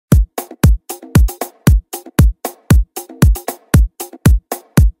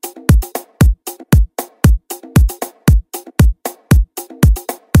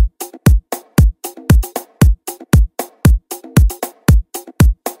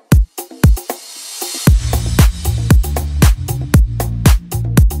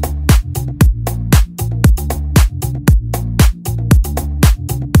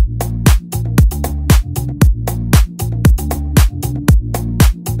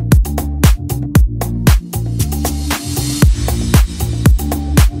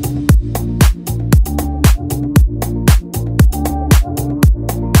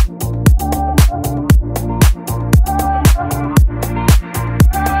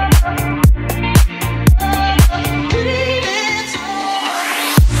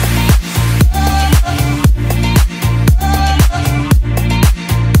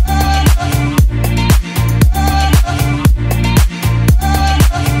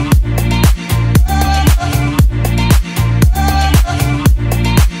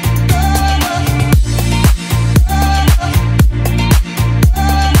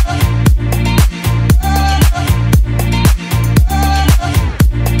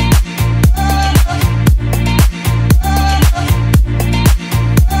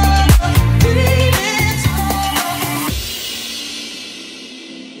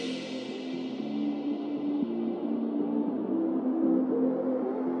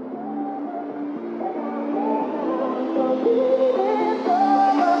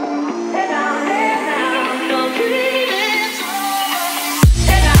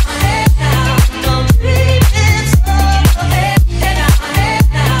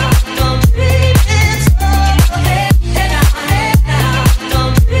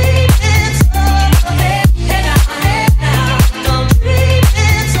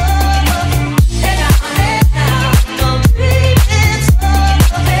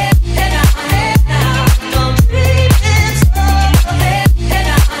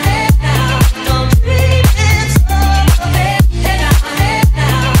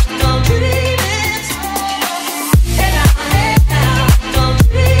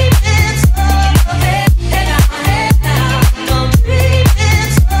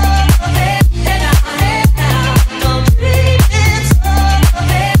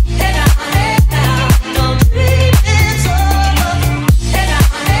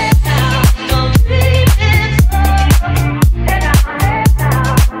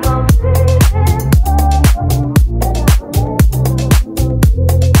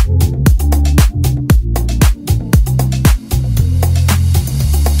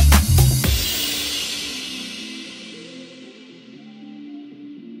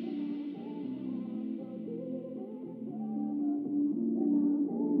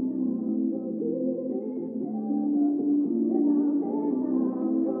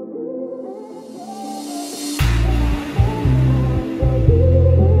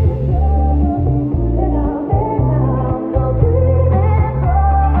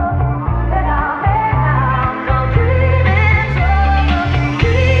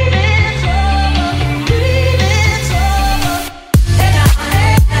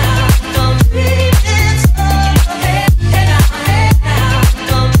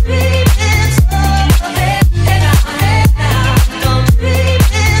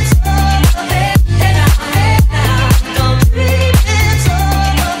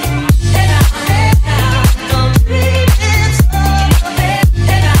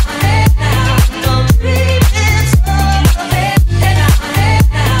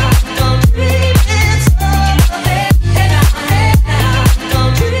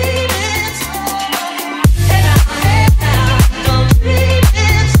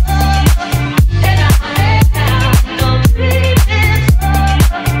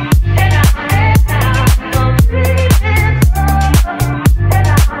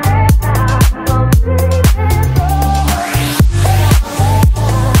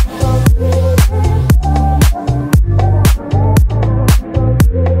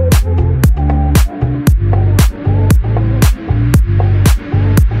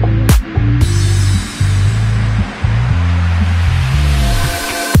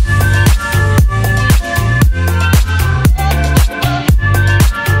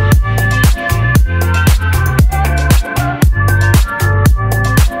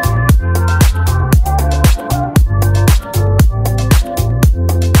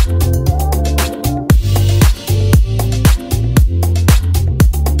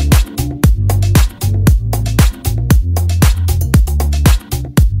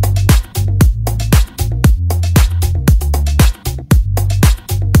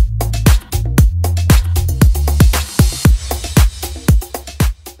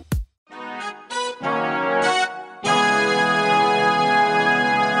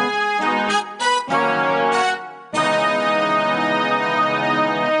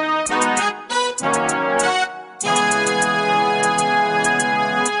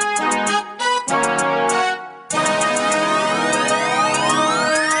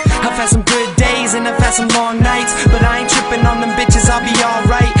days and I've had some long nights, but I ain't tripping on them bitches, I'll be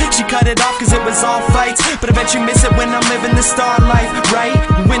alright. She cut it off cause it was all fights, but I bet you miss it when I'm living the star life, right?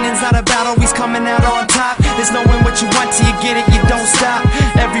 Winning's not about always coming out on top. There's knowing what you want till you get it, you don't stop.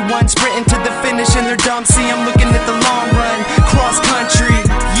 Everyone sprinting to the finish and they're dumb. See, I'm looking at the long run, cross country,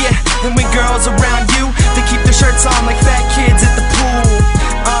 yeah. And when girls around you, they keep their shirts on like fat kids at the pool.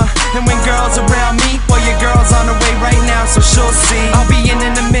 And when girls around me, well, your girl's on her way right now, so she'll see. I'll be in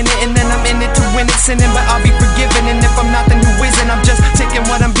a minute, and then I'm in it to win it, sinning, but I'll be forgiven. And if I'm not, then who isn't? I'm just taking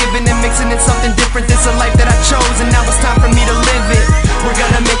what I'm giving and mixing it something different. This a life that I chose, and now it's time for me to live it. We're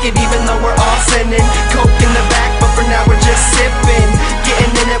gonna make it even though we're all sinning. Coke in the back, but for now we're just sipping.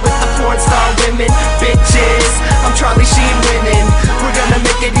 Getting in it with the porn star women, bitches. I'm Charlie Sheen winning. We're gonna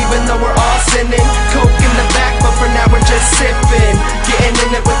make it even though we're all sinning. Coke in the back, but for now we're just sipping. Getting in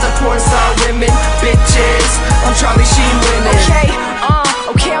it with the porn star women, bitches. I'm Charlie Sheen winning.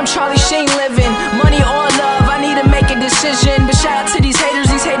 Okay, I'm Charlie Sheen living. Money or love,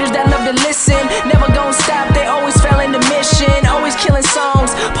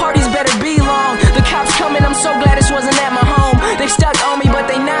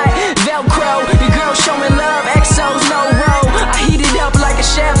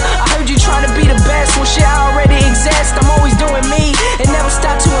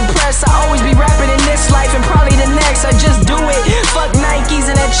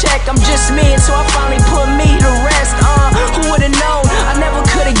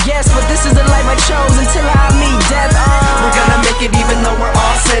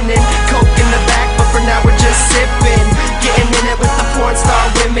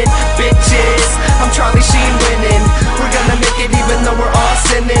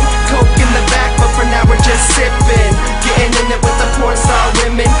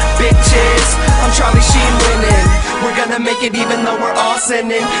 we're all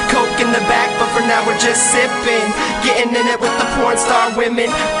sinning. Coke in the back, but for now we're just sipping. Getting in it with the porn star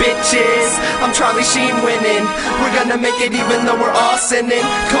women, bitches. I'm Charlie Sheen winning. We're gonna make it even though we're all sinning.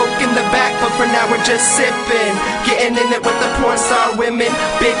 Coke in the back, but for now we're just sipping. Getting in it with the porn star women,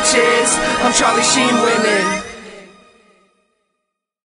 bitches. I'm Charlie Sheen winning.